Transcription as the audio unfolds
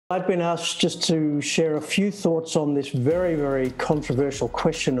I've been asked just to share a few thoughts on this very, very controversial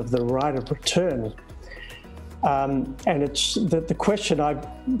question of the right of return. And it's the question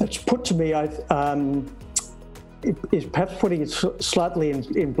that's put to me is perhaps putting it slightly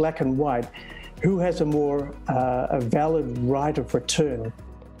in black and white. Who has a valid right of return?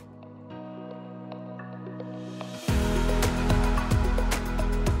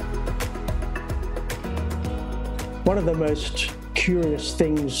 One of the most curious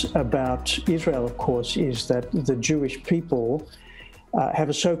things about Israel, of course, is that the Jewish people have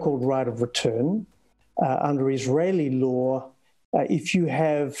a so-called right of return. Under Israeli law, if you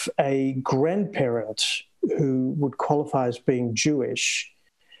have a grandparent who would qualify as being Jewish,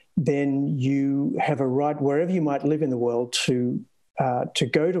 then you have a right, wherever you might live in the world, to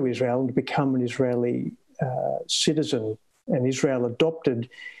go to Israel and to become an Israeli citizen. And Israel adopted,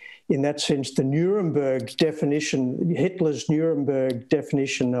 in that sense, the Nuremberg definition, Hitler's Nuremberg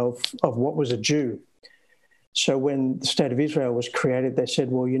definition of what was a Jew. So when the State of Israel was created, they said,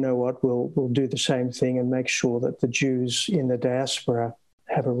 well, you know what, we'll do the same thing and make sure that the Jews in the diaspora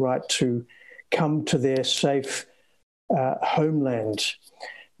have a right to come to their safe homeland.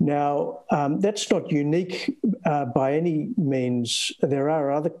 Now, that's not unique by any means. There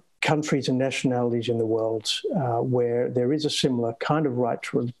are other countries and nationalities in the world where there is a similar kind of right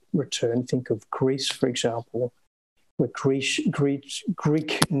to return. Think of Greece, for example, where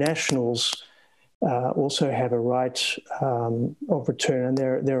Greek nationals also have a right of return, and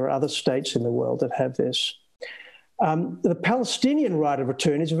there are other states in the world that have this. The Palestinian right of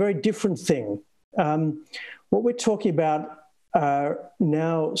return is a very different thing. What we're talking about are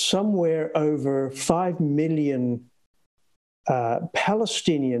now somewhere over 5 million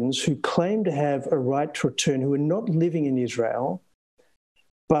Palestinians who claim to have a right to return, who are not living in Israel,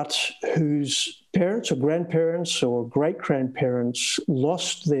 but whose parents or grandparents or great-grandparents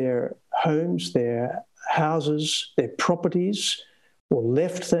lost their homes, their houses, their properties, or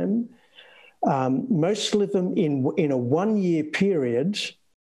left them. Most of them in a one-year period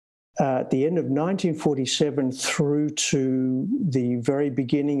at the end of 1947 through to the very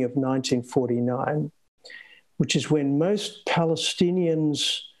beginning of 1949, which is when most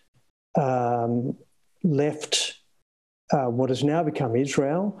Palestinians left what has now become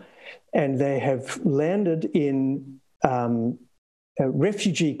Israel, and they have landed in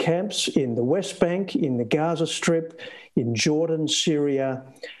refugee camps in the West Bank, in the Gaza Strip, in Jordan, Syria,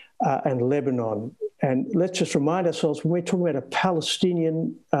 and Lebanon. And let's just remind ourselves, when we're talking about a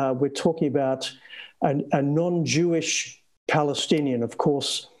Palestinian, we're talking about a non-Jewish Palestinian. Of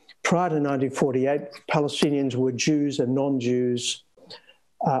course, prior to 1948, Palestinians were Jews and non-Jews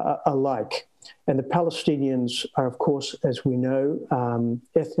alike. And the Palestinians are, of course, as we know,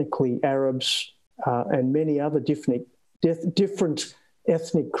 ethnically Arabs and many other different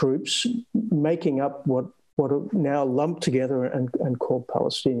ethnic groups making up what are now lumped together and called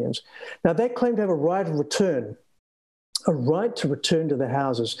Palestinians. Now, they claim to have a right of return, a right to return to their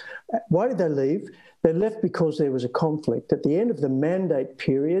houses. Why did they leave? They left because there was a conflict. At the end of the mandate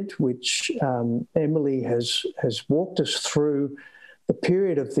period, which Emily has walked us through, the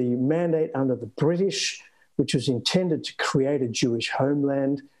period of the mandate under the British, which was intended to create a Jewish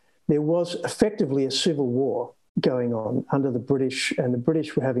homeland, there was effectively a civil war going on under the British, and the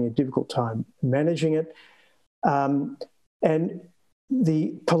British were having a difficult time managing it. And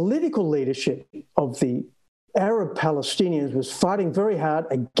the political leadership of the Arab Palestinians was fighting very hard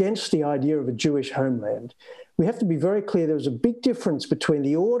against the idea of a Jewish homeland. We have to be very clear, there was a big difference between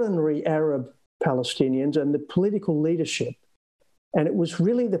the ordinary Arab Palestinians and the political leadership. And it was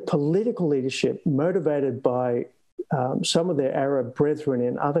really the political leadership, motivated by some of their Arab brethren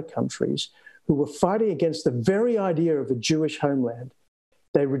in other countries, who were fighting against the very idea of a Jewish homeland.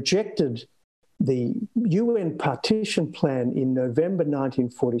 They rejected the UN partition plan in November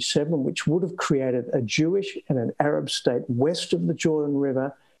 1947, which would have created a Jewish and an Arab state west of the Jordan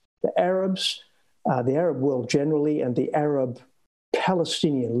River. The Arabs, the Arab world generally, and the Arab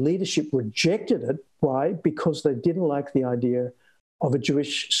Palestinian leadership rejected it. Why? Because they didn't like the idea of a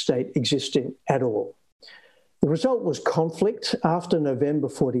Jewish state existing at all. The result was conflict after November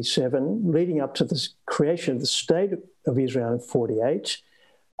 47, leading up to the creation of the State of Israel in 48,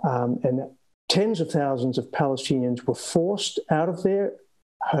 and tens of thousands of Palestinians were forced out of their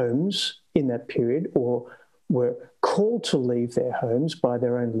homes in that period, or were called to leave their homes by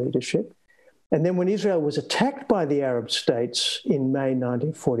their own leadership. And then when Israel was attacked by the Arab states in May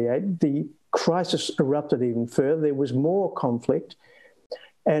 1948, the crisis erupted even further. There was more conflict,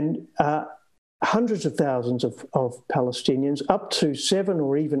 and hundreds of thousands of Palestinians, up to 700,000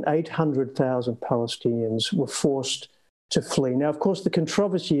 or even 800,000 Palestinians, were forced to flee. Now, of course, the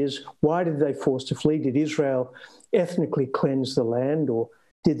controversy is, why did they force to flee? Did Israel ethnically cleanse the land, or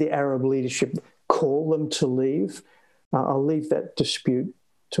did the Arab leadership call them to leave? I'll leave that dispute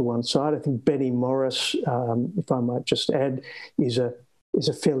to one side. I think Benny Morris, if I might just add, is a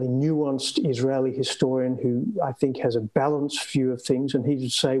fairly nuanced Israeli historian who I think has a balanced view of things, and he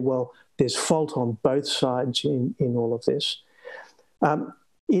would say, well, there's fault on both sides in all of this.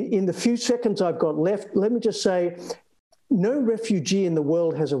 In the few seconds I've got left, let me just say, no refugee in the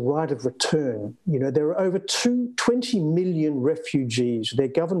world has a right of return. You know, there are over 20 million refugees. They're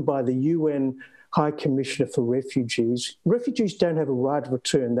governed by the UN High Commissioner for Refugees. Refugees don't have a right of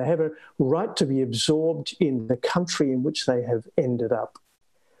return. They have a right to be absorbed in the country in which they have ended up.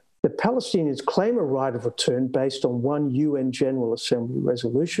 The Palestinians claim a right of return based on one UN General Assembly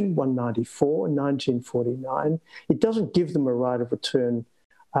resolution, 194 in 1949. It doesn't give them a right of return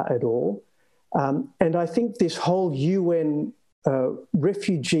at all. And I think this whole UN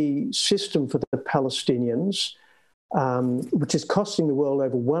refugee system for the Palestinians, which is costing the world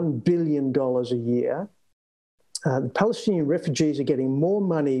over $1 billion a year. The Palestinian refugees are getting more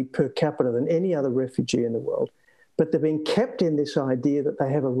money per capita than any other refugee in the world, but they're being kept in this idea that they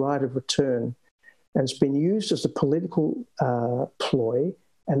have a right of return. And it's been used as a political ploy,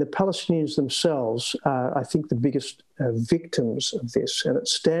 and the Palestinians themselves are, I think, the biggest victims of this, and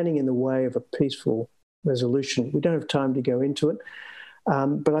it's standing in the way of a peaceful resolution. We don't have time to go into it,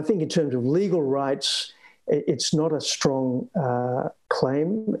 but I think in terms of legal rights, it's not a strong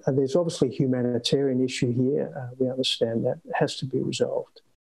claim. There's obviously a humanitarian issue here. We understand that. It has to be resolved.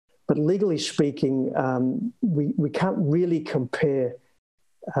 But legally speaking, we can't really compare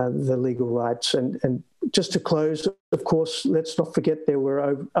the legal rights. And just to close, of course, let's not forget there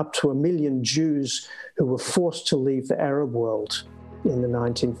were up to 1 million Jews who were forced to leave the Arab world in the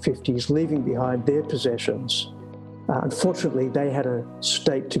 1950s, leaving behind their possessions. Unfortunately, they had a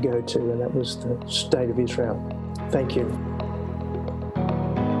state to go to, and that was the state of Israel. Thank you.